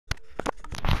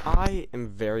I am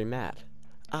very mad.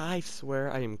 I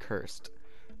swear I am cursed.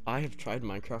 I have tried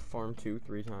Minecraft Farm 2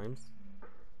 3 times,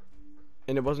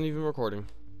 and it wasn't even recording.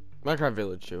 Minecraft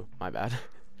Village 2, my bad.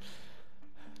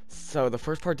 So the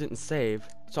first part didn't save,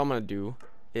 so I'm gonna do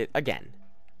it again.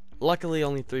 Luckily,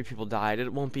 only 3 people died.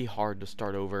 It won't be hard to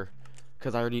start over,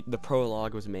 because the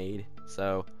prologue was made.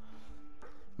 So,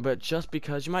 but just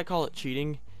because you might call it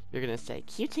cheating, you're gonna say,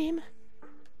 "Q team."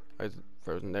 Oh, is it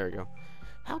frozen? There we go.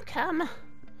 How come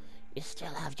you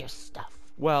still have your stuff?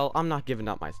 Well, I'm not giving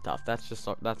up my stuff. That's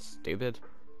stupid.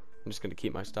 I'm just gonna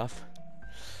keep my stuff.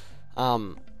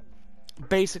 Um,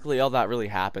 Basically, all that really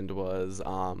happened was,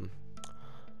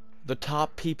 the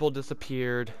top people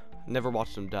disappeared. Never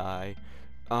watched them die.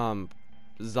 Um,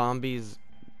 Zombies.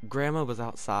 Grandma was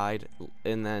outside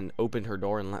and then opened her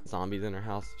door and let zombies in her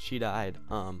house. She died.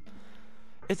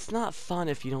 It's not fun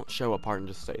if you don't show a part and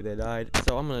just say they died.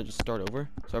 So I'm gonna just start over.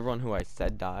 So everyone who I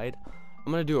said died.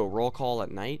 I'm gonna do a roll call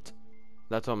at night.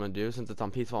 That's what I'm gonna do. Since it's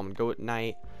on peaceful, I'm gonna go at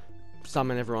night,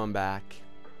 summon everyone back,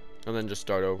 and then just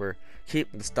start over.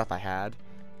 Keep the stuff I had.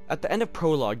 At the end of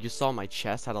prologue, you saw my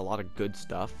chest had a lot of good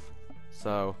stuff.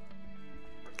 So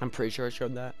I'm pretty sure I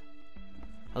showed that.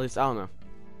 At least I don't know.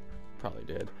 Probably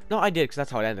did. No, I did, because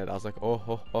that's how it ended. I was like, oh,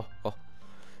 oh, oh, oh.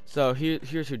 So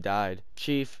here's who died: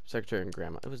 Chief, Secretary, and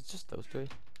Grandma. It was just those 3. I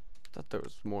thought there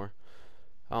was more.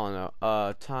 I don't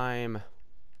know. Time.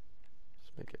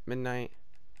 Let's make it midnight.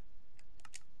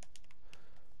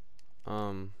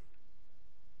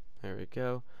 There we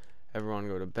go. Everyone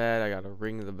go to bed. I gotta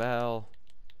ring the bell.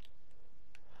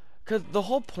 Cause the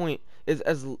whole point is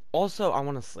also I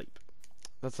want to sleep.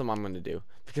 That's what I'm gonna do,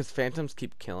 because phantoms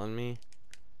keep killing me.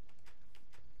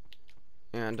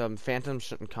 And phantoms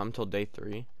shouldn't come till day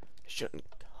 3. Shouldn't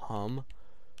come.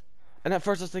 And at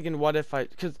first I was thinking, what if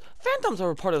because phantoms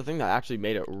are part of the thing that actually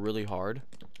made it really hard.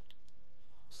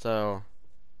 So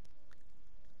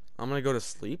I'm gonna go to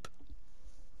sleep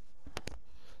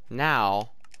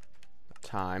now.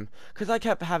 Time, because I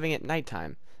kept having it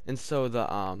nighttime, and so the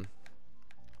God,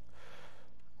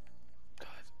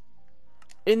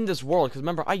 in this world, because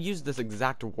remember I used this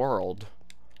exact world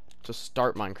to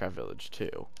start Minecraft Village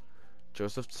 2.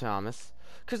 Joseph Thomas.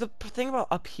 Because the thing about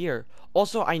up here,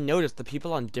 also I noticed the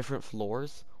people on different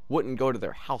floors wouldn't go to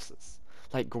their houses.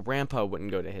 Like Grandpa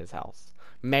wouldn't go to his house.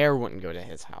 Mayor wouldn't go to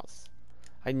his house.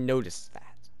 I noticed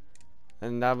that.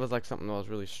 And that was like something that was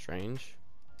really strange.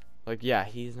 Like, yeah,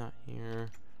 he's not here.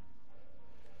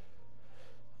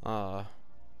 But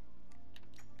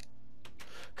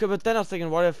then I was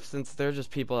thinking, what if, since they're just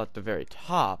people at the very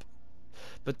top,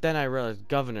 but then I realized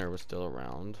Governor was still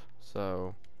around,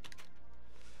 so...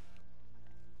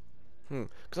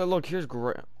 Because I look, here's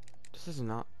this is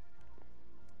not...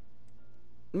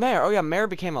 Mayor! Oh yeah, Mayor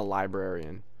became a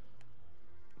librarian.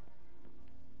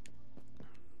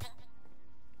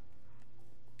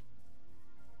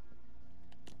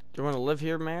 Do you want to live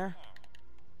here, Mayor?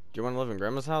 Do you want to live in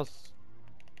Grandma's house?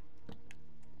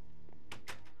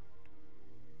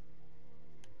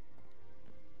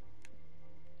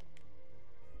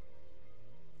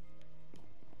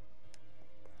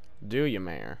 Do you,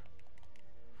 Mayor?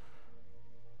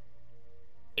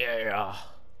 Yeah.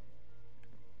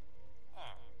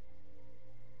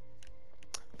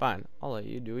 Fine, I'll let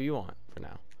you do what you want for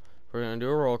now. We're gonna do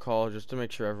a roll call just to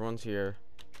make sure everyone's here.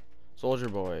 Soldier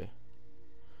Boy.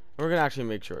 We're gonna actually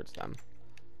make sure it's them.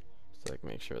 Just like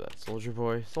make sure that Soldier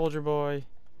Boy,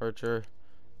 Archer,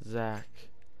 Zach.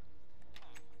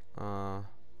 Who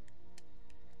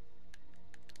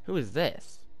is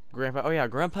this? Grandpa. Oh yeah,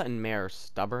 Grandpa and Mayor are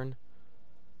stubborn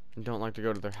and don't like to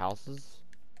go to their houses.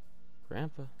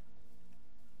 Grandpa.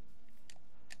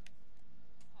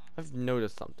 I've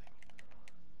noticed something.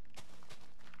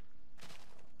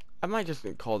 I might just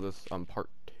call this part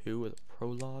 2 as a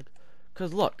prologue.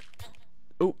 Cause look.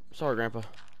 Oh, sorry, Grandpa.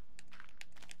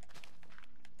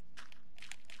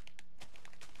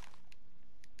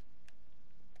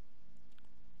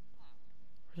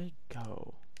 Where'd he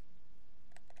go?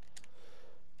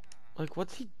 Like,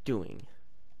 what's he doing?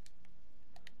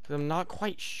 Cause I'm not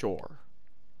quite sure.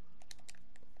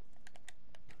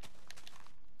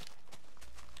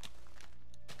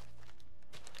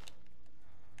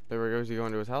 There we go. Is he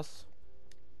going to his house?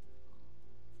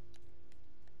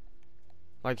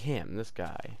 Like him, this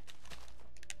guy.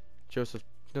 Joseph.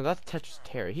 No, that's Tetris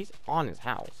Terry. He's on his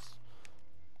house.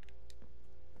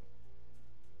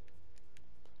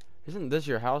 Isn't this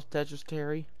your house, Tetris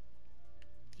Terry?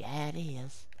 Yeah, it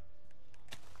is.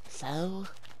 So?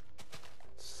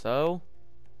 So?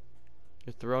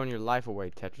 You're throwing your life away,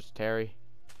 Tetris Terry.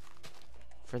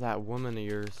 For that woman of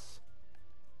yours.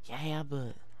 Yeah,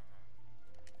 but...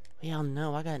 Well,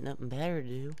 no, I got nothing better to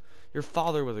do. Your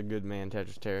father was a good man,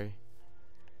 Tetris Terry.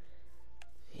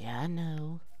 Yeah, I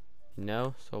know.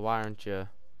 No? So why aren't you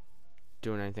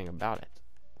doing anything about it?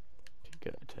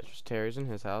 Good. Tetris Terry's in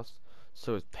his house.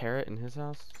 So is Parrot in his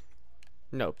house?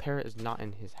 No, Parrot is not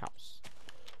in his house.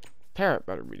 Parrot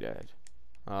better be dead.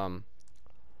 I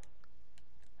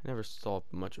never saw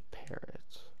much of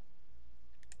Parrot.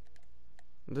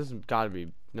 This has gotta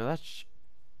be... No, that's...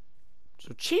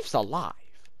 So Chief's alive.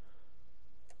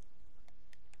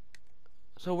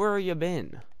 So where have you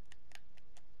been?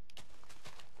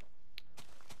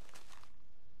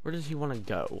 Where does he want to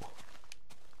go?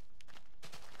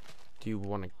 Do you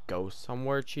want to go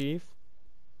somewhere, Chief?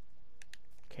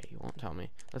 Okay, you won't tell me.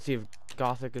 Let's see if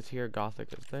Gothic is here.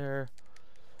 Gothic is there.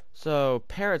 So,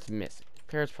 Parrot's missing.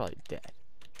 Parrot's probably dead.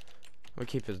 We'll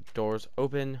keep his doors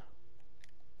open.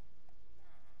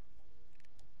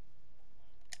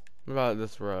 What about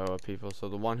this row of people? So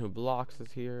the one who blocks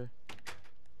is here.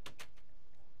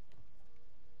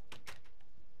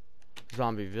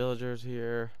 Zombie villagers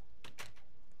here.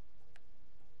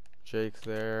 Jake's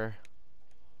there.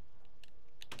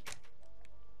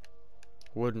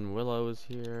 Wooden Willow is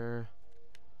here.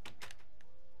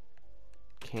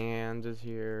 Cans is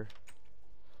here.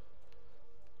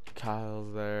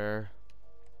 Kyle's there.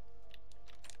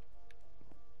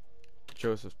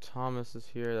 Joseph Thomas is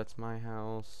here. That's my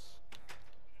house.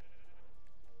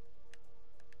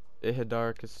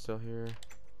 Ihadark is still here.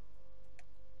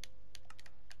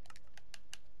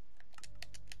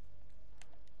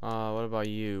 What about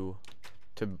you?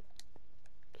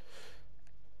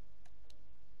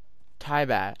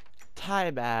 Tybat.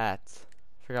 Tybat.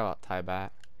 Forgot about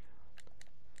Tybat.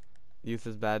 Youth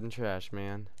is bad and trash,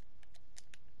 man.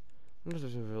 I wonder if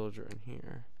there's a villager in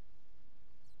here.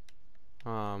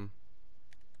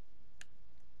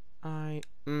 I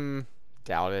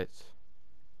doubt it.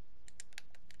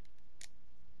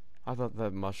 I thought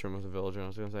that mushroom was a villager and I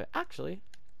was gonna say, actually,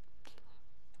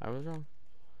 I was wrong.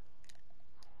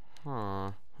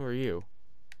 Huh. Who are you?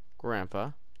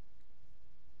 Grandpa.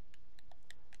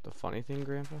 The funny thing,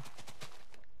 Grandpa,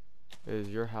 is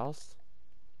your house.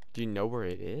 Do you know where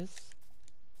it is?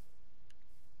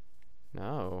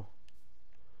 No.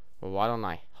 Well, why don't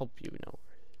I help you know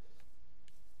where it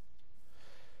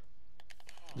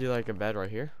is? Do you like a bed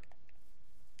right here?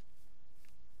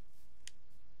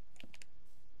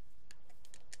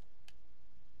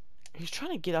 He's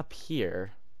trying to get up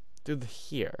here through the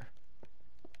here.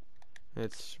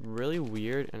 It's really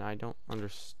weird and I don't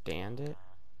understand it.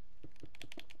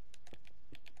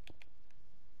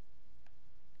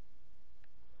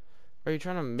 Are you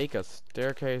trying to make a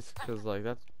staircase? Because, like,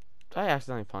 that's... Did I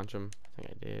accidentally punch him? I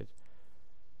think I did.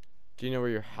 Do you know where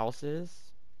your house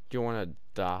is? Do you want to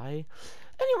die?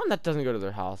 Anyone that doesn't go to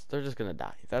their house, they're just gonna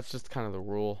die. That's just kind of the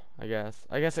rule, I guess.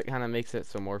 I guess it kind of makes it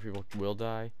so more people will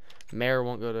die. Mayor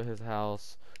won't go to his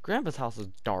house. Grandpa's house is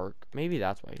dark. Maybe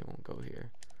that's why he won't go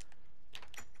here.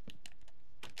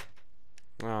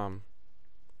 Because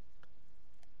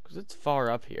it's far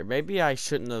up here. Maybe I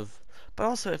shouldn't have... But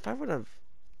also, if I would have...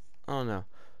 I don't know.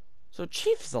 So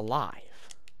Chief's alive.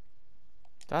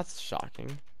 That's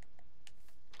shocking.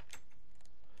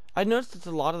 I noticed it's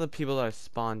a lot of the people that I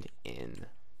spawned in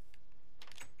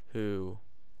who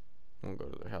won't go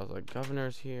to their house. Like,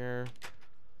 Governor's here.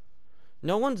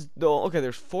 No one's... Oh, okay,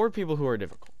 there's 4 people who are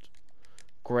difficult.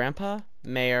 Grandpa,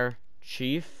 Mayor,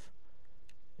 Chief,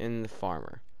 and the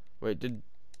farmer. Wait, did...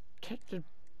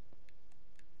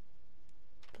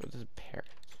 What is Parrot?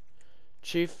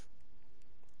 Chief...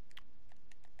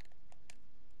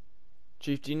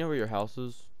 Chief, do you know where your house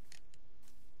is?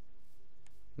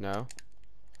 No?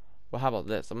 Well, how about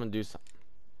this? I'm gonna do something.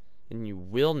 And you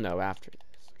will know after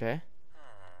this, okay?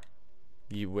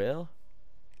 You will?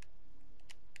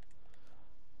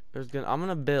 I'm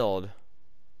gonna build...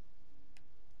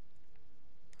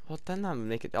 Well, then that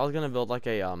make it... I was gonna build like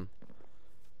a,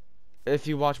 if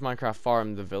you watch Minecraft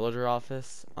Farm, the villager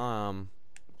office,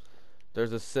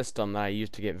 there's a system that I use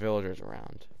to get villagers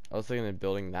around. I was thinking of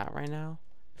building that right now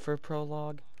for a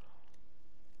prologue.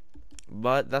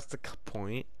 But that's the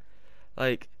point.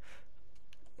 Like,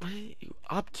 what are you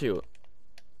up to?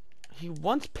 He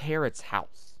wants Parrot's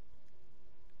house.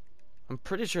 I'm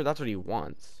pretty sure that's what he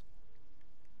wants.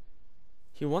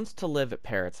 He wants to live at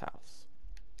Parrot's house.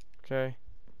 Okay?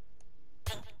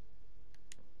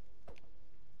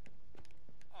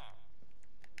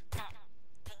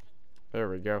 There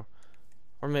we go.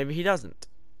 Or maybe he doesn't.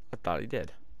 I thought he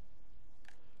did.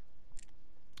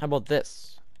 How about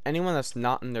this? Anyone that's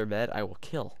not in their bed, I will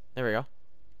kill. There we go.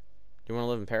 You want to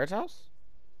live in Parrot's house?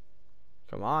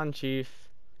 Come on, Chief.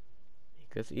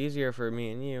 Make this easier for me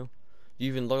and you. You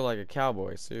even look like a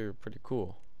cowboy, so you're pretty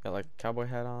cool. Got like a cowboy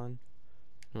hat on.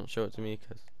 Don't show it to me,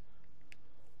 cause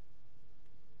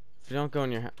if you don't go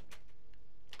in your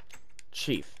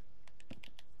Chief.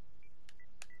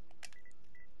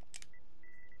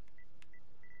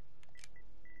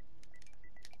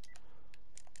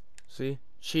 See?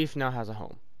 Chief now has a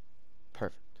home.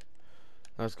 Perfect.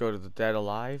 Let's go to the dead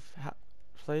alive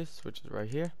place, which is right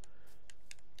here.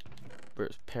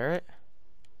 Where's Parrot?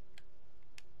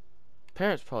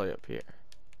 Parrot's probably up here.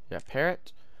 Yeah,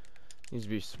 Parrot needs to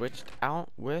be switched out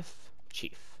with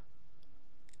Chief.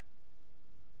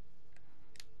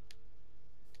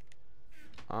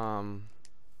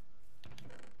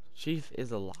 Chief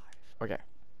is alive. Okay.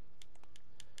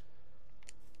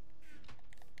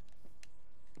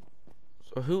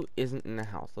 So who isn't in the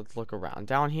house? Let's look around.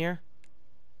 Down here,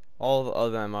 all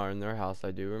of them are in their house.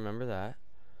 I do remember that.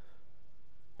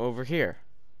 Over here,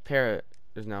 Parrot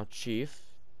is now Chief.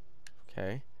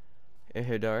 Okay.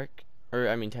 Ihidark. Or,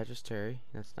 I mean, Tetris Terry.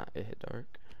 That's not Ihidark.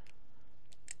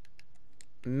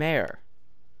 Mare.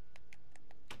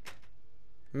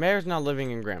 Mare's now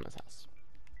living in Grandma's house.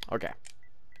 Okay.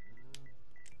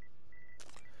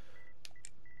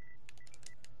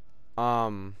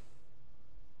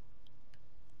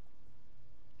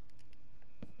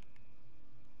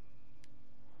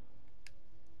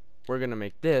 We're gonna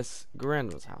make this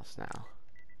Grandma's house now.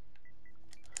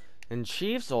 And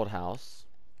Chief's old house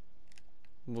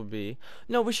will be...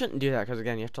 No, we shouldn't do that, because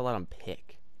again, you have to let them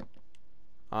pick.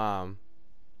 I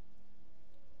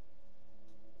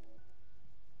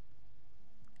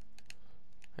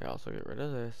also get rid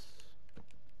of this.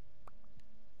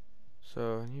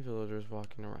 So, any villagers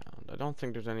walking around? I don't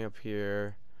think there's any up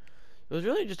here. It was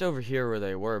really just over here where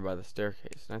they were by the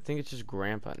staircase. And I think it's just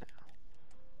Grandpa now.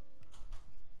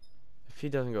 If he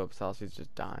doesn't go up his house, he's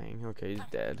just dying. Okay, he's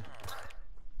dead.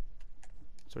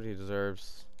 That's what he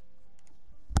deserves.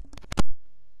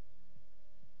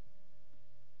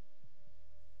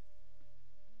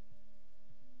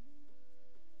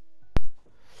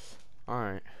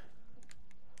 Alright.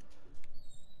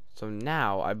 So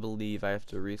now, I believe I have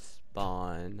to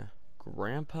respawn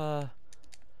Grandpa,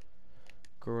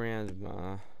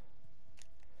 Grandma.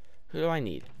 Who do I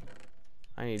need?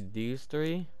 I need these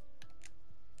three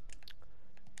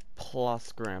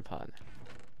plus Grandpa.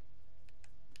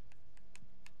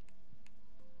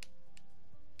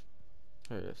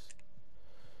 There it is.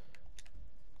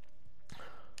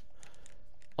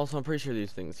 Also, I'm pretty sure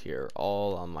these things here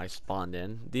all I spawned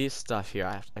in. These stuff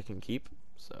here I can keep.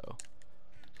 So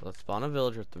let's spawn a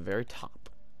villager at the very top.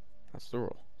 That's the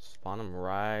rule. Spawn them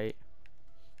right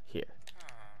here.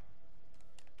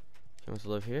 He wants to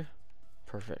live here.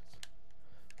 Perfect.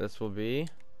 This will be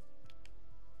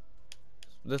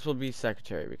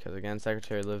Secretary, because again,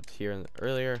 Secretary lived here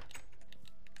earlier.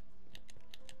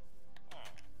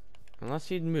 Unless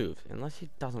he'd moved. Unless he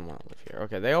doesn't want to live here.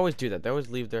 Okay, they always do that. They always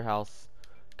leave their house,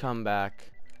 come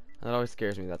back. And that always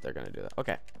scares me that they're going to do that.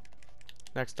 Okay.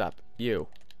 Next up, you.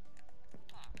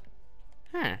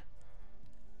 Huh.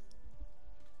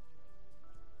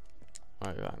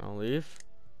 Alright, you gonna leave?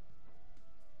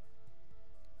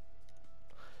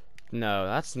 No,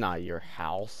 that's not your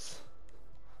house.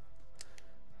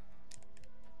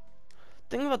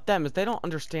 The thing about them is they don't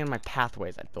understand my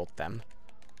pathways. I built them.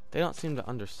 They don't seem to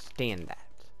understand that.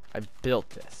 I built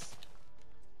this.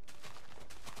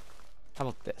 How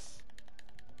about this?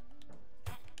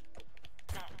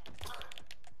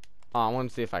 Oh, I want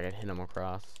to see if I can hit him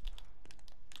across.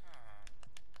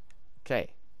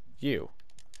 Okay, you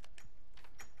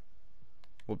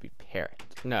will be Parrot.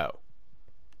 No.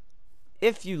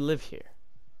 If you live here.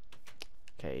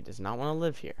 Okay, he does not want to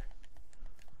live here.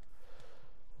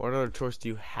 What other choice do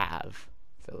you have,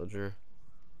 villager?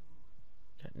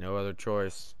 Got no other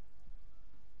choice.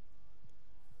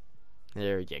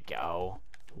 There you go.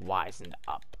 Wisened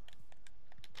up.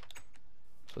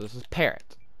 So this is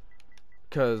Parrot.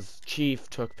 Because Chief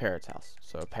took Parrot's house.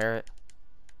 So Parrot.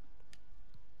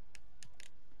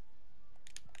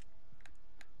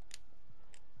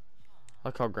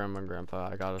 I'll call Grandma and Grandpa.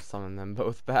 I gotta summon them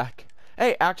both back.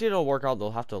 Hey, actually it'll work out.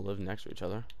 They'll have to live next to each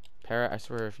other. Parrot, I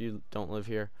swear if you don't live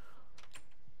here.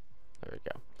 There we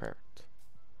go. Perfect.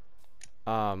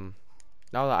 Now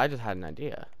that I just had an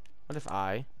idea. What if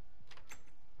I...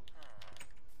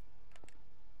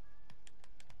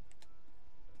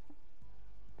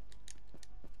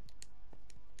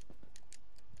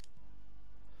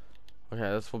 Okay,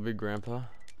 this will be Grandpa.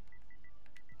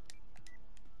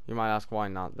 You might ask why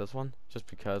not this one? Just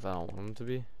because I don't want him to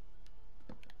be.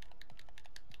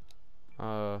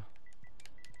 Grandma.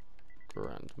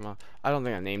 I don't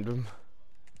think I named him.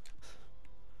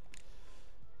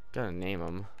 Gotta name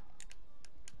them.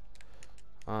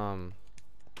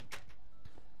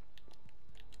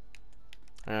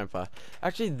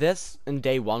 Actually, this and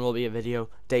day 1 will be a video.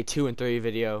 Day 2 and 3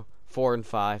 video. 4 and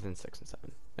 5 and 6 and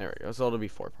 7. There we go. So it'll be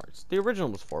 4 parts. The original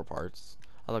was 4 parts.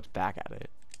 I looked back at it.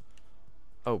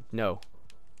 Oh no.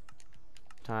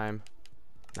 Time.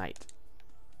 Night.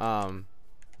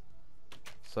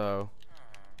 So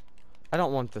I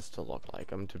don't want this to look like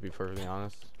him, to be perfectly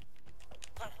honest.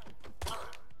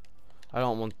 I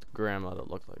don't want grandma to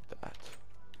look like that.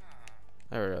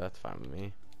 There we go, that's fine with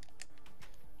me.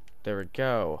 There we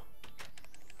go.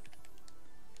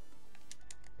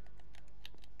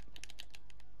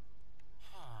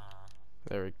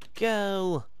 There we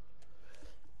go.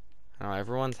 Now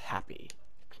everyone's happy,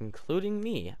 including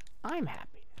me. I'm happy.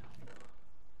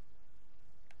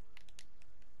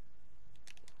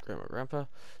 Grandma, grandpa.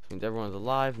 Means everyone's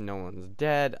alive. No one's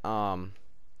dead. Means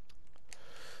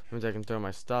I can throw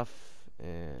my stuff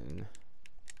in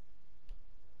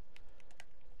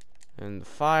the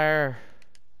fire.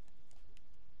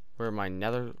 Where my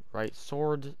netherite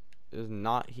sword is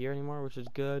not here anymore, which is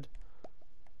good.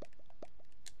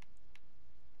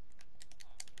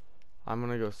 I'm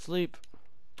gonna go sleep.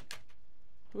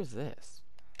 Who is this?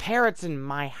 Parrot's in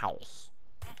my house.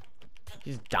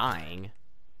 He's dying.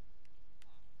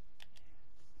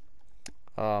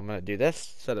 I'm gonna do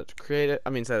this. Set it to create it.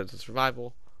 Set it to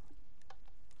survival.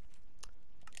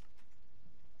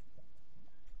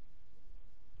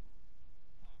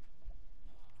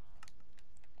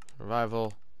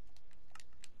 Survival.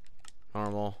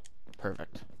 Normal.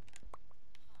 Perfect.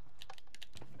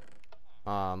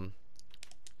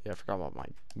 Yeah, I forgot about my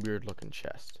weird looking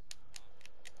chest.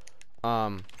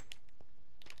 Alright,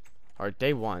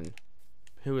 day 1.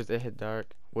 Who was it? Hit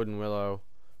Dark, Wooden Willow,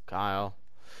 Kyle.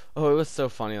 Oh, it was so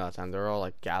funny last time. They were all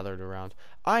like gathered around.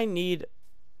 I need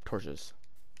torches.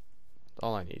 That's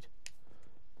all I need.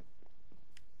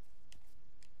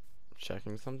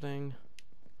 Checking something.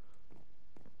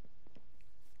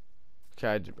 Okay,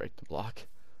 I did break the block.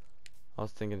 I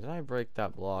was thinking, did I break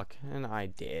that block? And I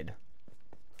did.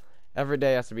 Every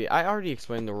day has to be. I already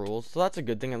explained the rules, so that's a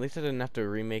good thing. At least I didn't have to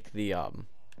remake the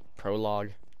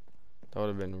prologue. That would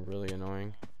have been really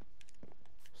annoying.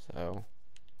 So,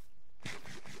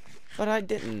 but I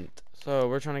didn't. So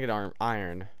we're trying to get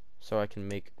iron so I can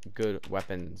make good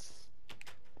weapons.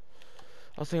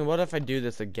 I was thinking, what if I do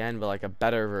this again, but like a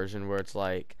better version where it's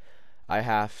like I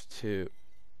have to.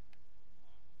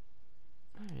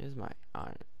 Where is my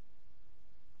iron?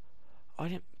 Oh, I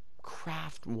didn't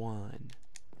craft one.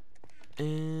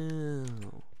 Ew.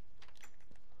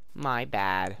 My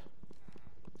bad.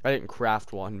 I didn't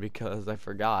craft one because I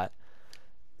forgot.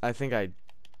 I think I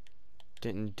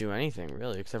didn't do anything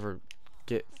really except for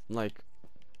get like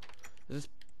this.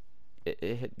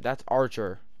 That's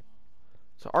Archer.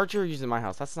 So Archer using my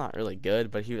house. That's not really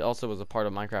good, but he also was a part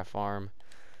of Minecraft Farm,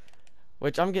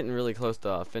 which I'm getting really close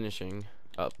to finishing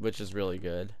up, which is really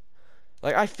good.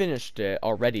 Like I finished it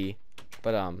already,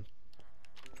 but I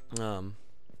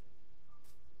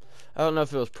don't know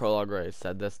if it was prologue where I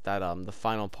said this, that the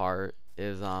final part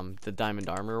is the diamond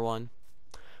armor one,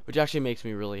 which actually makes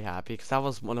me really happy because that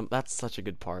was that's such a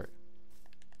good part,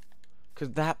 because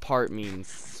that part means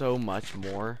so much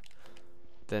more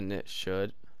than it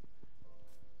should,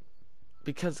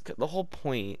 because the whole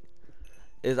point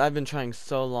is I've been trying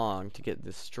so long to get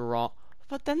this strong,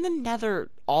 but then the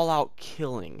nether all-out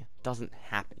killing doesn't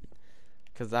happen,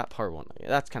 because that part one,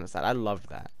 that's kind of sad. I loved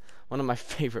that. One of my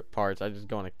favorite parts, I just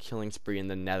go on a killing spree in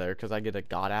the nether because I get a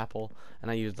god apple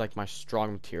and I use like my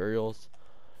strong materials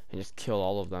and just kill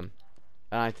all of them.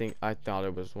 And I thought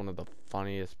it was one of the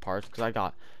funniest parts because I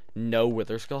got no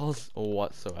wither skulls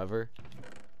whatsoever.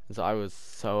 And so I was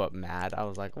so mad. I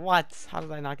was like, what? How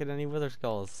did I not get any wither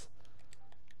skulls?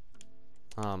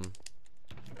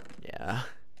 Yeah.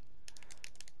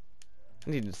 I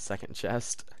need a second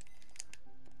chest.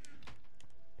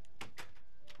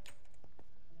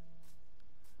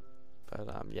 But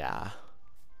yeah,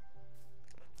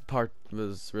 part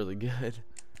was really good.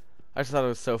 I just thought it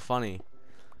was so funny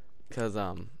because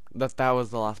that was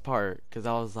the last part, because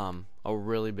that was a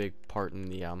really big part in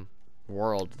the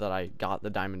world that I got the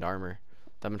diamond armor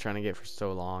that I've been trying to get for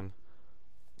so long.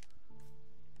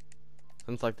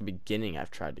 Since like the beginning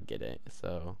I've tried to get it,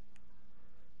 so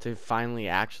to finally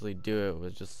actually do it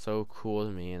was just so cool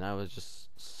to me, and I was just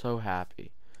so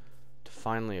happy to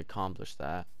finally accomplish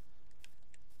that.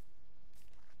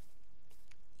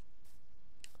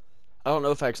 I don't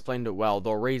know if I explained it well.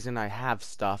 The reason I have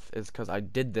stuff is because I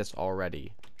did this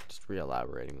already. Just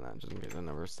re-elaborating that, just in case I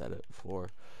never said it before.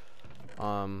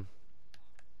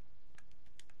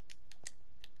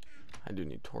 I do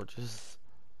need torches.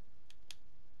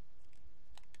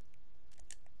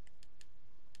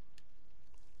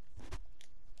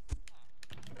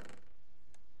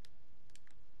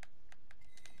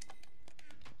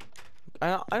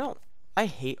 I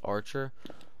hate Archer,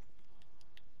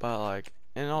 but like,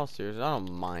 in all seriousness, I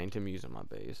don't mind him using my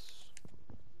base.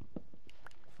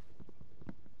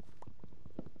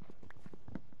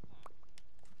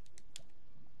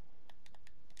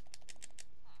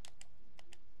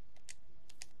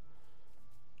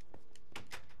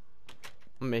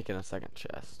 I'm making a second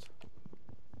chest.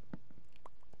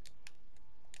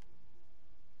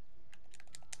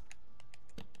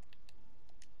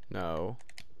 No.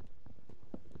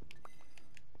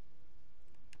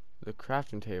 The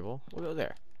crafting table. We'll go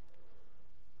there.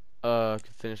 Can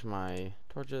finish my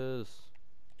torches.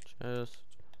 Chest.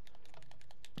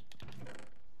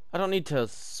 I don't need to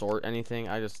sort anything.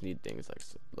 I just need things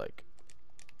like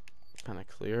kind of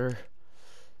clear.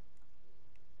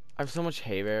 I have so much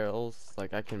hay bales.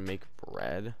 Like I can make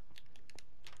bread.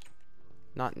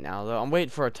 Not now though. I'm waiting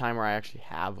for a time where I actually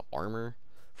have armor.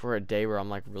 For a day where I'm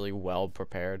like really well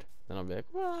prepared. Then I'll be like,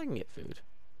 well, I can get food.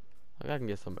 Like I can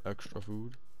get some extra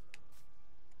food.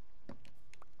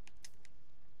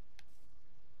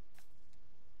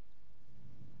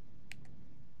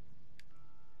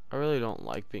 I really don't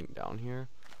like being down here.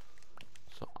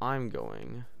 So I'm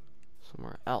going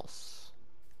somewhere else.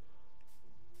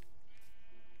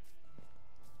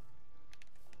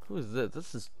 Who is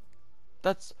this?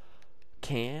 That's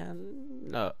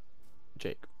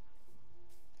Jake.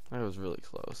 That was really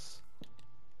close.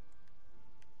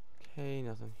 Okay,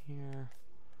 nothing here.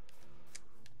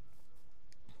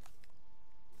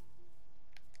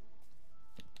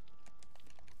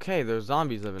 Okay, there's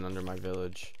zombies living under my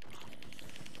village.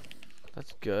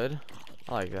 That's good.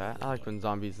 I like that. I like when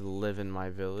zombies live in my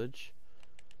village.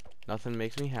 Nothing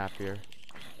makes me happier.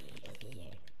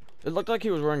 It looked like he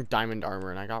was wearing diamond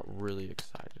armor and I got really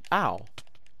excited. Ow.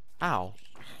 Ow.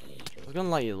 I was gonna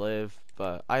let you live,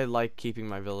 but I like keeping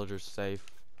my villagers safe.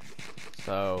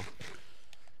 So,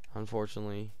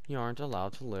 unfortunately, you aren't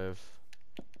allowed to live.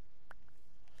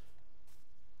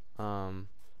 I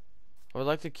would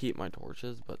like to keep my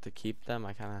torches, but to keep them,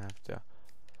 I kind of have to.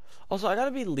 Also, I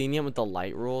gotta be lenient with the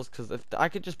light rules, because if I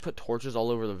could just put torches all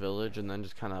over the village and then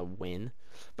just kind of win.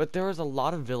 But there is a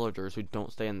lot of villagers who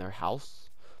don't stay in their house.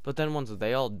 But then once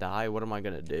they all die, what am I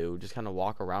gonna do? Just kind of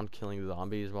walk around killing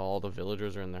zombies while all the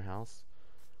villagers are in their house?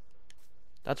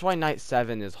 That's why night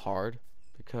 7 is hard,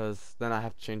 because then I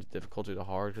have to change the difficulty to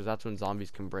hard, because that's when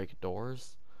zombies can break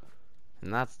doors.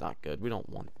 And that's not good. We don't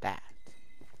want that.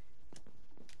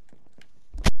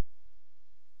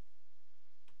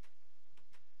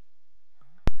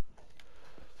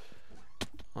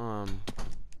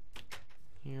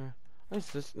 Here.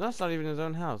 What's this? That's not even his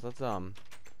own house. That's, there are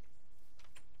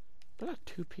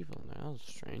 2 people in there. That was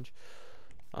strange.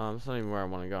 That's not even where I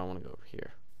want to go. I want to go over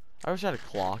here. I wish I had a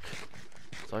clock,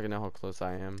 so I can know how close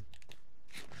I am.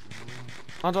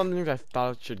 I don't think I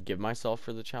thought I should give myself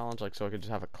for the challenge, like, so I could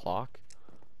just have a clock.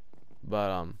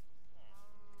 But,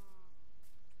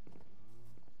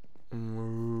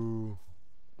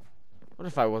 what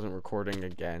if I wasn't recording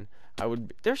again?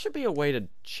 There should be a way to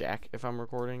check if I'm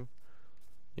recording,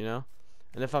 you know?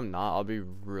 And if I'm not, I'll be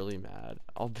really mad.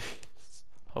 I'll be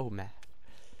so mad.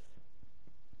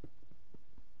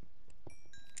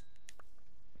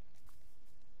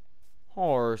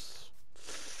 Horse.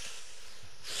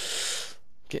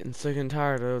 Getting sick and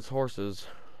tired of those horses.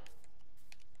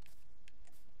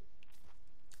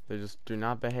 They just do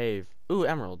not behave. Ooh,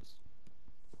 emeralds.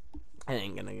 I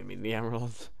ain't gonna give me the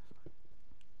emeralds.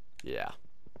 Yeah.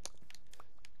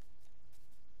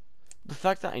 The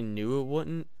fact that I knew it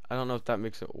wouldn't, I don't know if that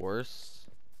makes it worse.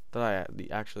 That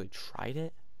I actually tried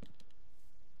it.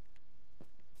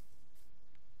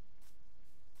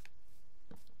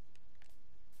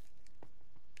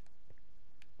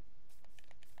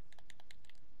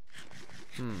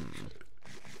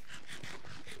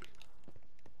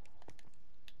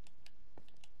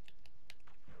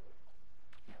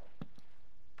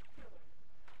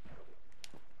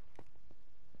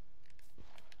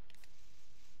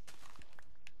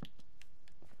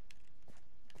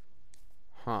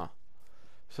 Huh.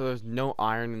 So there's no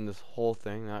iron in this whole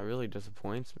thing. That really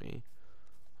disappoints me.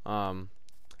 I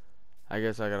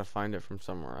guess I gotta find it from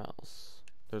somewhere else.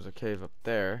 There's a cave up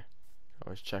there.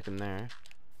 Always check in there.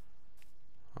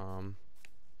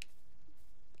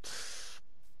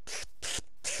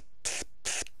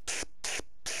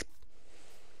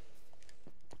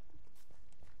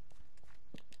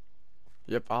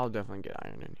 Yep, I'll definitely get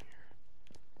iron in here.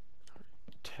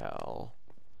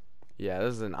 Yeah,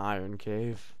 this is an iron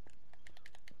cave.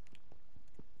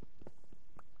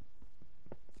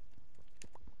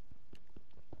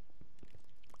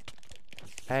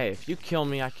 Hey, if you kill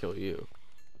me, I kill you.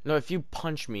 No, if you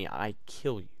punch me, I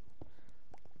kill you.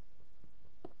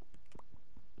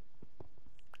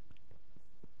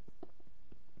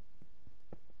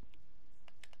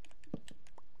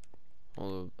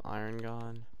 All the iron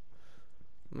gone.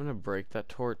 I'm gonna break that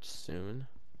torch soon.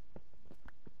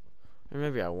 Or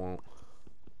maybe I won't.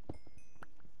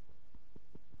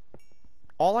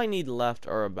 All I need left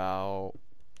are about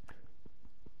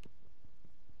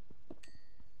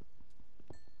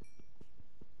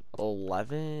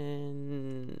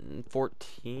 11,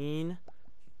 14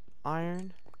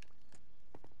 iron.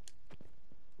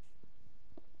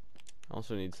 I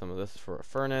also need some of this for a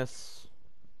furnace.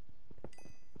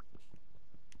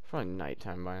 It's probably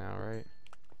nighttime by now, right?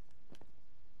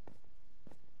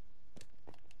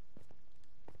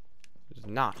 It's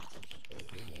not.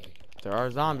 There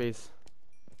are zombies.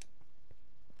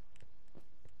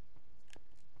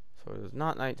 So it is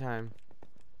not nighttime.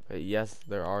 But yes,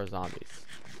 there are zombies.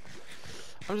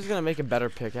 I'm just gonna make a better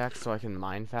pickaxe so I can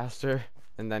mine faster.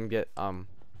 And then get,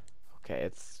 okay,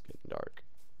 it's getting dark.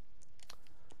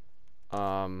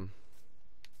 But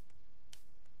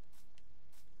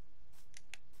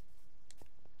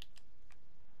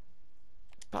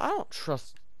I don't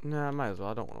trust, nah, I might as well.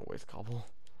 I don't want to waste cobble.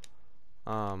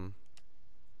 No.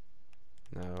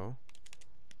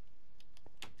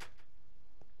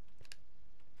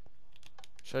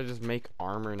 Should I just make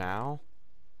armor now?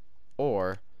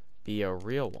 Or be a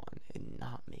real one and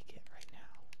not make it right now?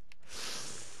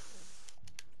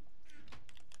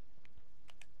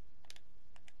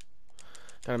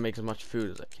 Gotta make as much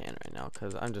food as I can right now,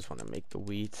 because I just want to make the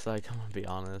wheat, like, I'm gonna be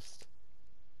honest.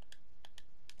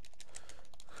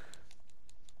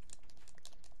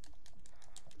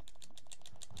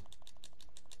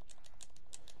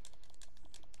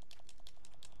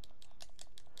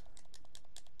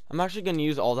 I'm actually gonna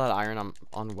use all that iron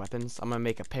on weapons. I'm gonna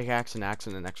make a pickaxe, an axe,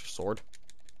 and an extra sword.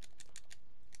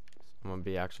 I'm gonna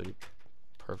be actually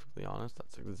perfectly honest.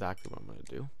 That's exactly what I'm gonna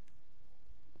do.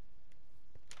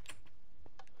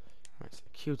 Alright, so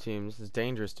Q team, this is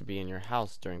dangerous to be in your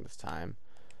house during this time.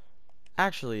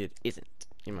 Actually, it isn't.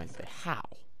 You might say, how?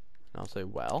 And I'll say,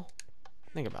 well,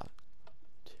 think about it.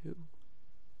 2.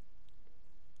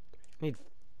 I need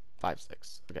 5,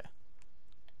 6. Okay.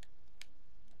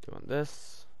 Doing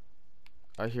this.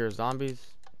 I hear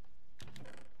zombies.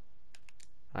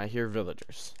 I hear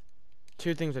villagers.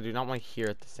 2 things I do not want to hear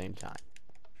at the same time.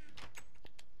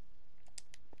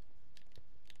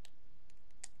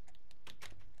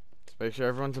 Just make sure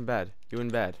everyone's in bed. You in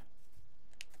bed.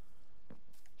 So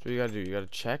what you gotta do, you gotta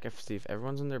check if see if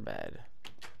everyone's in their bed.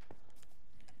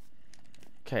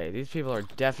 Okay, these people are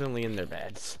definitely in their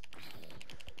beds.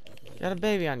 You got a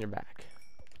baby on your back.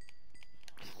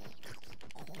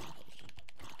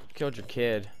 Killed your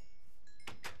kid.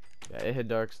 Yeah, it hit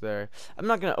darks there. I'm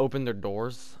not gonna open their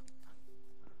doors.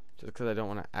 Just because I don't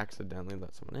want to accidentally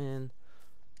let someone in.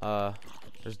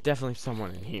 There's definitely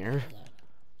someone in here.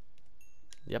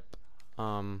 Yep.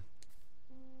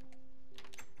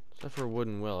 Except for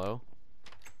Wooden Willow.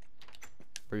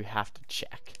 Where you have to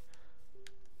check.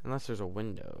 Unless there's a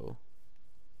window.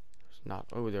 There's not.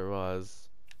 Oh, there was.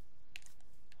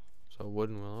 So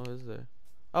Wooden Willow is there.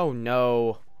 Oh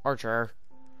no! Archer!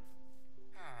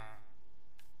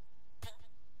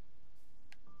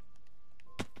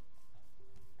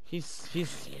 He's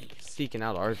seeking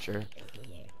out Archer.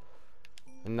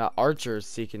 And the Archer is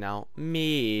seeking out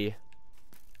me.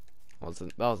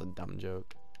 That was a dumb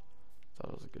joke. Thought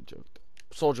it was a good joke.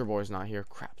 Soldier Boy's not here.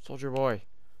 Crap, Soldier Boy.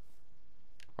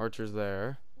 Archer's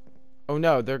there. Oh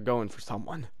no, they're going for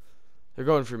someone. They're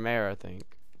going for Mayor, I think.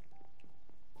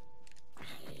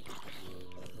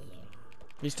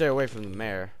 You stay away from the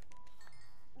Mayor.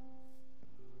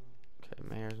 Okay,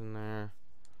 Mayor's in there.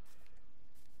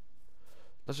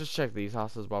 Let's just check these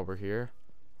houses while we're here.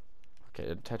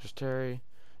 Okay, Tetris Terry.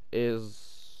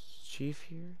 Is Chief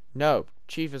here? No,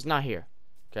 Chief is not here.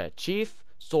 Okay, Chief,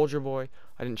 Soldier Boy.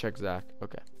 I didn't check Zach.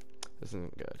 Okay, this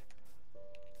isn't good.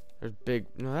 There's Big.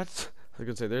 No, that's. I was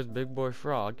gonna say there's Big Boy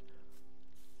Frog.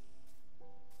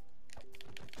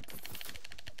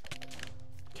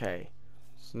 Okay,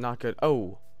 it's not good.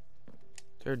 Oh,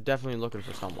 they're definitely looking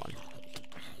for someone.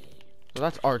 So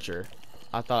that's Archer.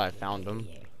 I thought I found him.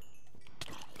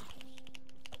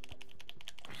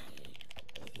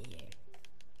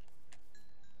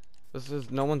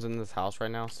 No one's in this house right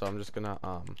now, so I'm just gonna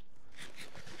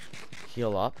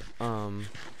heal up.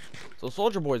 So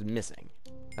Soldier Boy's missing.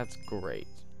 That's great.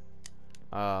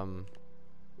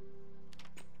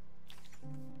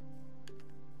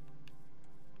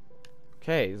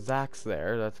 Okay, Zach's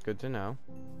there. That's good to know.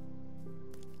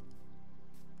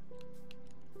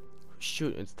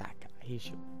 shoot, it's that guy. He's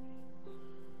shooting me.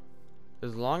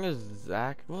 As long as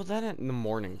Zach, well, then in the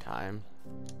morning time.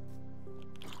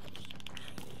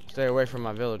 Stay away from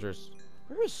my villagers.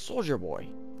 Where is Soldier Boy?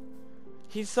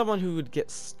 He's someone who would get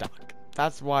stuck.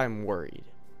 That's why I'm worried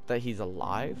that he's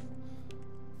alive.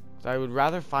 So I would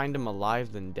rather find him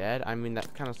alive than dead. I mean,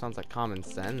 that kind of sounds like common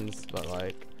sense, but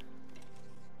like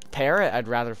Parrot, I'd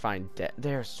rather find dead.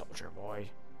 There's Soldier Boy.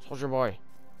 Soldier Boy.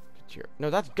 Get here. No,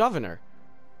 that's Governor.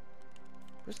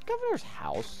 Where's Governor's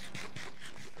house?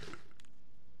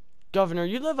 Governor,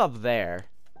 you live up there.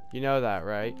 You know that,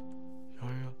 right? Oh,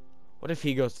 yeah. What if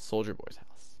he goes to Soldier Boy's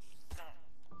house?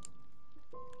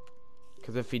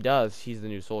 Because if he does, he's the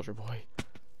new Soldier Boy.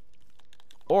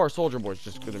 Or Soldier Boy's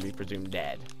just going to be presumed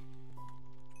dead.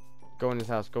 Go in his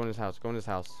house, go in his house, go in his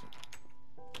house.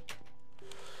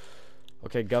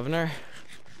 Okay, Governor.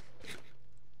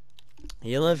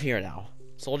 You live here now.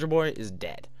 Soldier Boy is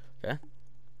dead, okay?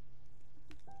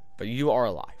 But you are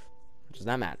alive. Does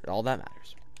that matter? All that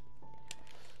matters.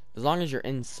 As long as you're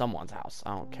in someone's house.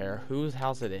 I don't care whose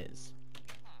house it is.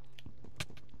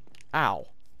 Ow.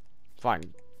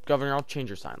 Fine. Governor, I'll change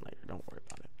your sign later. Don't worry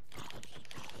about it.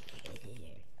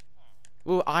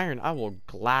 Ooh, iron. I will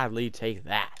gladly take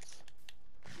that.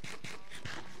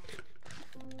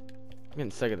 I'm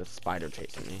getting sick of this spider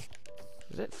chasing me.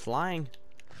 Is it flying?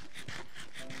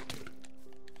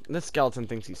 This skeleton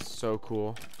thinks he's so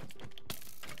cool.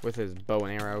 With his bow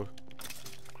and arrow.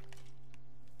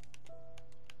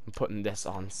 I'm putting this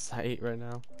on site right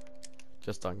now.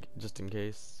 Just in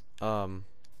case. I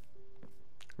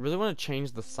really want to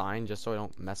change the sign just so I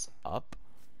don't mess up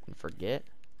and forget.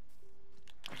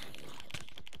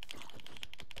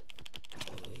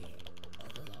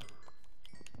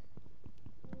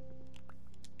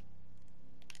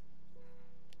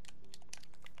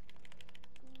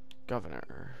 Governor.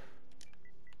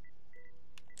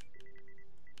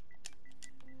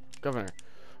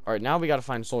 Alright, now we gotta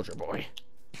find Soldier Boy.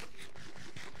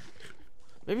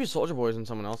 Maybe Soldier Boy's in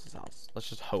someone else's house. Let's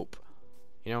just hope.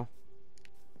 You know?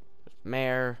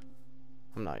 Mayor.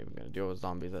 I'm not even gonna deal with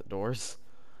zombies at doors.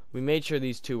 We made sure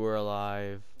these two were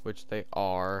alive, which they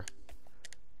are.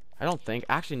 I don't think.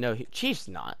 Actually, no. Chief's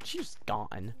not. Chief's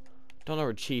gone. Don't know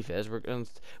where Chief is.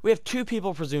 We have two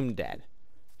people presumed dead.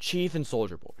 Chief and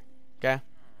Soldier Boy. Okay?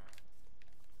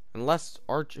 Unless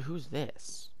Arch. Who's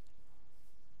this?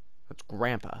 That's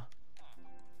Grandpa.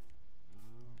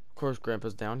 Of course,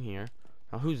 Grandpa's down here.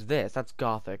 Now, who's this? That's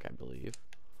Gothic, I believe.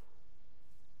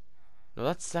 No,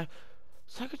 that's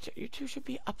Secretary. You two should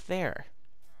be up there.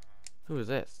 Who is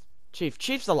this? Chief.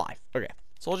 Chief's alive. Okay.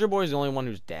 Soldier Boy's the only one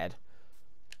who's dead.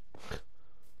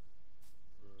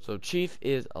 So Chief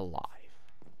is alive.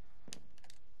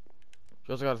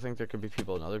 You also gotta think there could be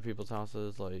people in other people's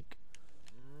houses. Like,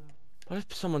 what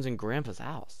if someone's in Grandpa's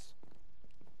house?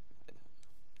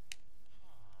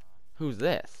 Who's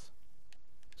this?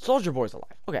 Soldier Boy's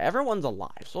alive. Okay, everyone's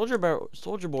alive. Soldier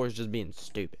Boy's just being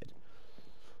stupid.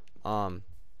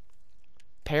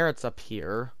 Parrot's up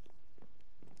here.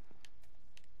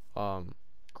 Anyone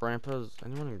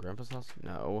in Grandpa's house?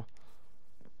 No.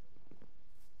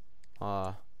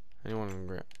 Anyone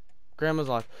in Grandma's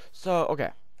alive. So,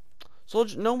 okay.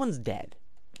 No one's dead.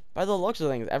 By the looks of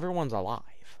things, everyone's alive.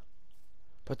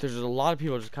 But there's a lot of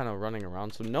people just kind of running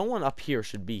around, so no one up here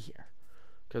should be here.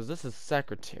 Because this is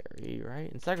Secretary, right?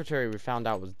 And Secretary, we found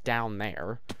out, was down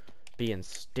there. Being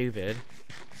stupid.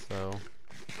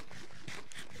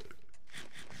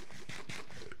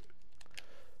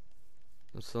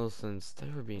 So since they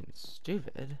were being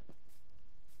stupid,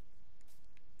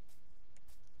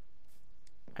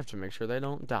 I have to make sure they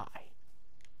don't die.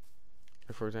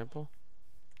 Like, for example.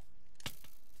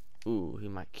 Ooh, he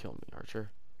might kill me,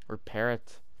 Archer. Or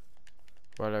Parrot.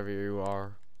 Whatever you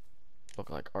are. Look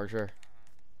like Archer.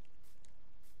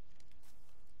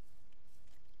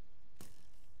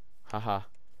 Haha.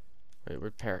 Wait,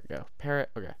 where'd Parrot go? Parrot,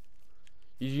 okay.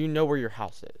 You know where your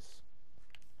house is.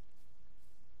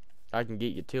 I can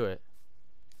get you to it.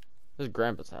 This is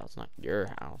Grandpa's house, not your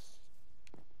house.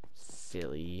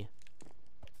 Silly.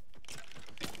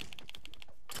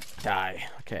 Die.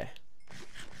 Okay.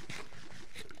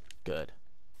 Good.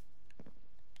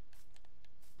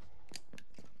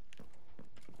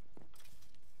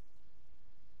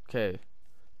 Okay.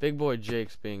 Big Boy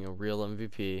Jake's being a real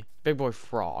MVP. Big Boy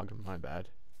Frog, my bad.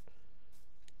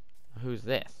 Who's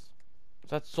this?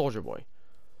 That's Soldier Boy.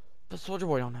 But Soldier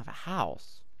Boy don't have a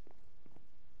house.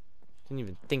 Didn't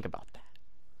even think about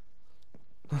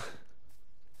that.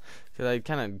 Because I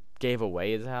kind of gave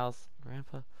away his house.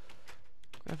 Grandpa,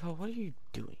 what are you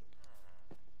doing?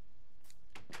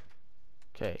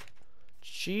 Okay.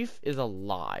 Chief is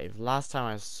alive. Last time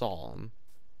I saw him,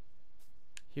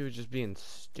 he was just being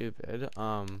stupid.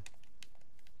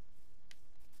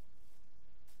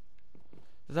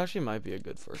 This actually might be a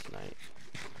good first night.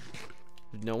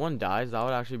 If no one dies, that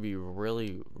would actually be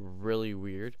really, really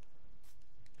weird.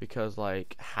 Because,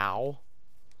 like, how?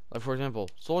 Like, for example,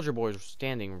 Soldier Boy's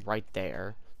standing right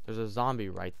there. There's a zombie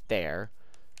right there.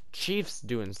 Chief's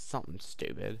doing something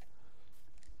stupid.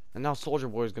 And now Soldier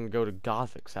Boy's gonna go to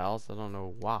Gothic's house. I don't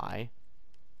know why.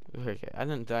 Okay, I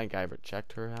didn't think I ever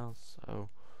checked her house, so...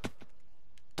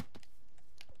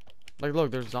 Like,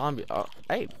 look, there's zombies.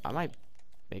 Hey, I might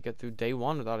make it through day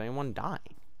one without anyone dying.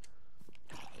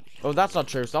 Oh, that's not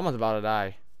true. Someone's about to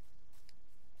die.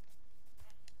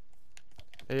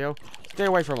 There you go. Stay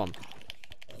away from them.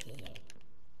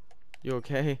 You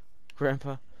okay,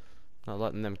 Grandpa? Not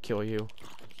letting them kill you.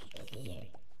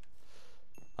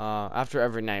 After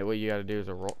every night, what you gotta do is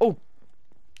a roll. Oh!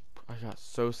 I got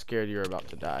so scared you were about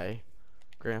to die,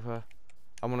 Grandpa.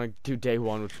 I'm gonna do day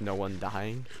one with no one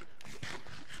dying.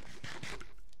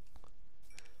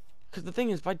 Because the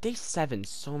thing is, by day 7,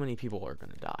 so many people are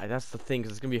gonna die. That's the thing,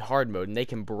 because it's gonna be hard mode, and they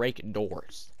can break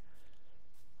doors.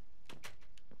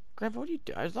 Grandpa, what do you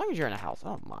do? As long as you're in a house, I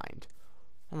don't mind.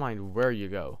 I don't mind where you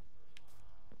go.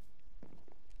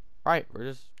 Alright, we're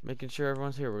just making sure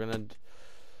everyone's here. We're gonna...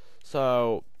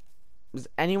 So, is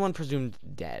anyone presumed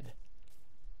dead?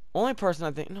 Only person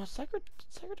I think... No,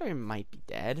 Secretary might be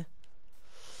dead.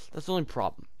 That's the only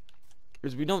problem.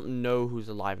 Is we don't know who's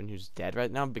alive and who's dead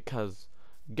right now, because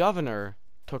Governor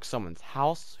took someone's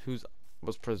house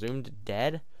was presumed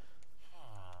dead.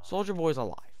 Soldier Boy's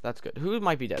alive. That's good. Who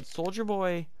might be dead? Soldier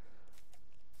Boy,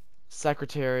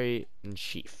 Secretary, and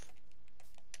Chief.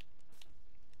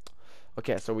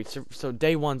 Okay, so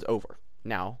day 1's over.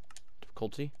 Now,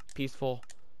 difficulty, peaceful,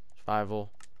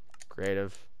 survival,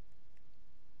 creative,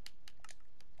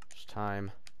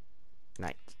 time,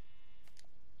 night.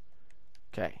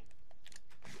 Okay.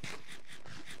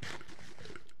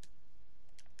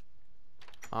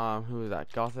 Who is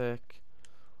that? Gothic.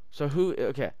 So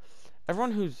okay.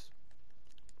 Everyone who's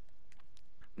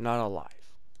not alive.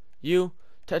 You,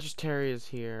 Tetris Terry is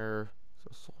here.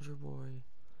 So Soldier Boy.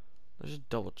 Let's just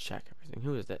double check everything.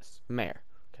 Who is this? Mayor.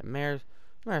 Okay, Mayor's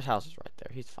house is right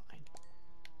there. He's fine.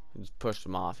 You just pushed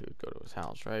him off, he would go to his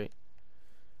house, right?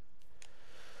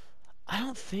 I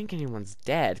don't think anyone's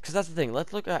dead, because that's the thing.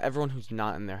 Let's look at everyone who's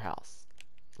not in their house.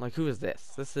 Like, who is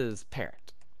this? This is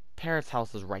Parrot. Parrot's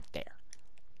house is right there.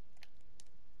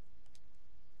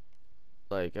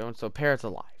 Like, so Parrot's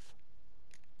alive.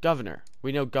 Governor.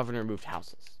 We know Governor moved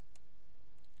houses.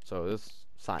 So this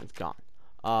sign's gone.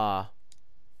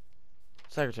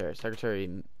 Secretary. Secretary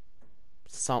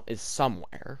is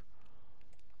somewhere.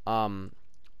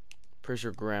 Pretty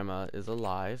sure Grandma is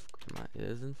alive. Grandma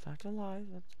is in fact alive.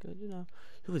 That's good, you know.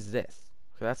 Who is this?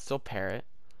 Okay, that's still Parrot.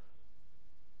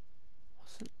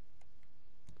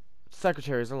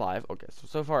 Secretary is alive. Okay,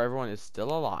 so far everyone is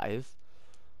still alive.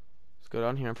 Let's go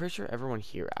down here. I'm pretty sure everyone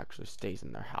here actually stays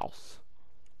in their house.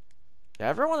 Yeah,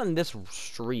 everyone in this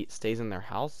street stays in their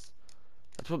house.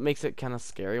 That's what makes it kind of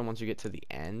scary once you get to the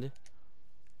end.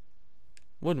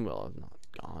 Woodenwill is not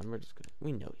gone.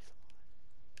 We know he's alive.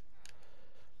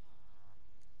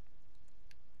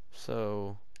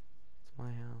 So, it's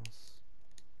my house.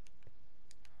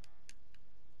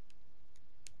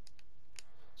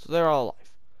 So they're all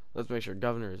alive. Let's make sure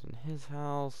Governor is in his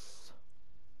house.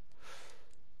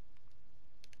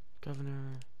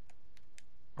 Governor.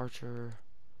 Archer.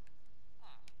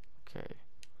 Okay.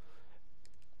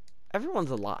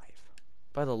 Everyone's alive.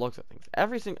 By the looks of things.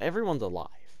 Everyone's alive.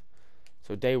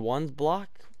 So day 1's block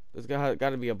is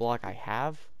gotta be a block I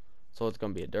have. So it's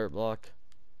gonna be a dirt block.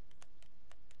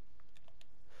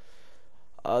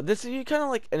 This you kind of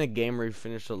like in a game where you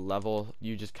finish a level,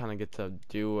 you just kind of get to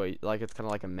do it's kind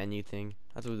of like a menu thing.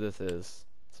 That's what this is.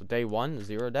 So day 1,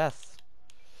 0 deaths.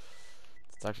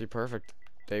 It's actually perfect.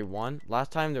 Day 1.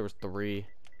 Last time there was 3.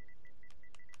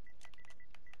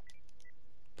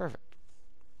 Perfect.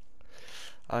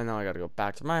 Now I gotta go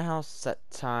back to my house. Set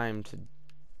time to.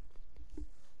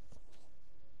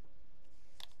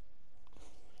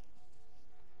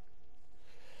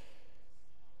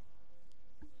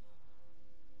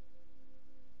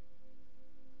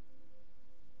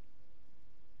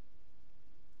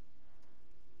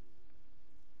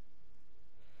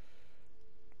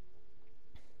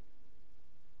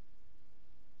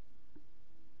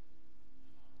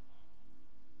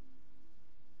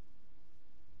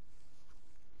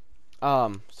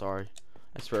 Sorry.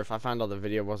 I swear, if I find out the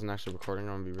video wasn't actually recording,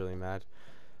 I'm gonna be really mad.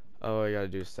 Oh, I gotta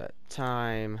do set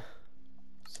time.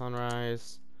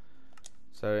 Sunrise.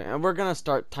 So, and we're gonna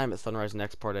start time at sunrise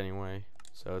next part anyway,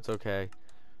 so it's okay.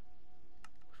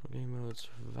 Game mode,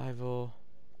 survival.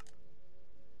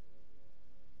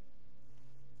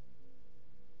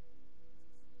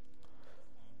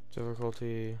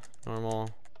 Difficulty, normal.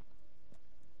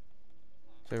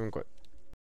 Save and quit.